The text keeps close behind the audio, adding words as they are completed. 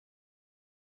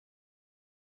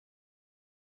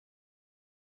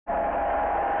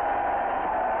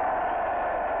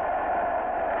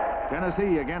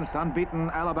Tennessee against unbeaten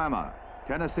Alabama.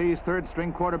 Tennessee's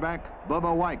third-string quarterback,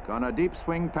 Bubba Wyke, on a deep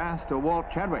swing pass to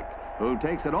Walt Chadwick, who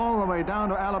takes it all the way down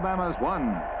to Alabama's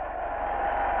 1.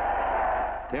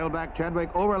 Tailback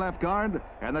Chadwick over left guard,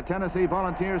 and the Tennessee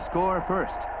Volunteers score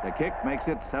first. The kick makes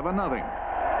it 7-0.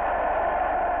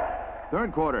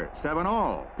 Third quarter,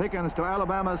 7-all. Pickens to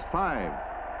Alabama's 5.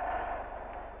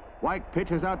 Wyke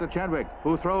pitches out to Chadwick,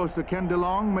 who throws to Ken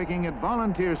DeLong, making it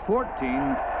Volunteers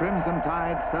 14, Crimson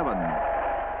Tide 7.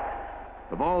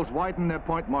 The Vols widen their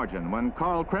point margin when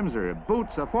Carl Crimser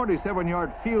boots a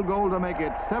 47-yard field goal to make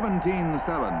it 17-7.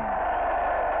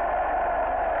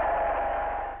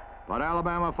 But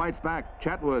Alabama fights back.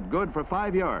 Chatwood good for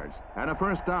 5 yards and a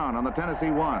first down on the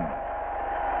Tennessee 1.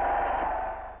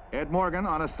 Ed Morgan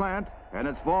on a slant, and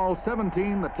it's Vols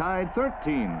 17, the Tide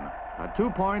 13. A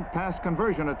 2-point pass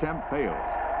conversion attempt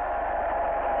fails.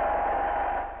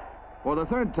 For the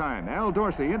third time, Al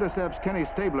Dorsey intercepts Kenny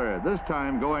Stabler, this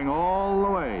time going all the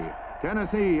way.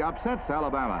 Tennessee upsets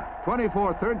Alabama,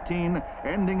 24-13,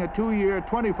 ending a 2-year,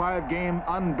 25-game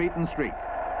unbeaten streak.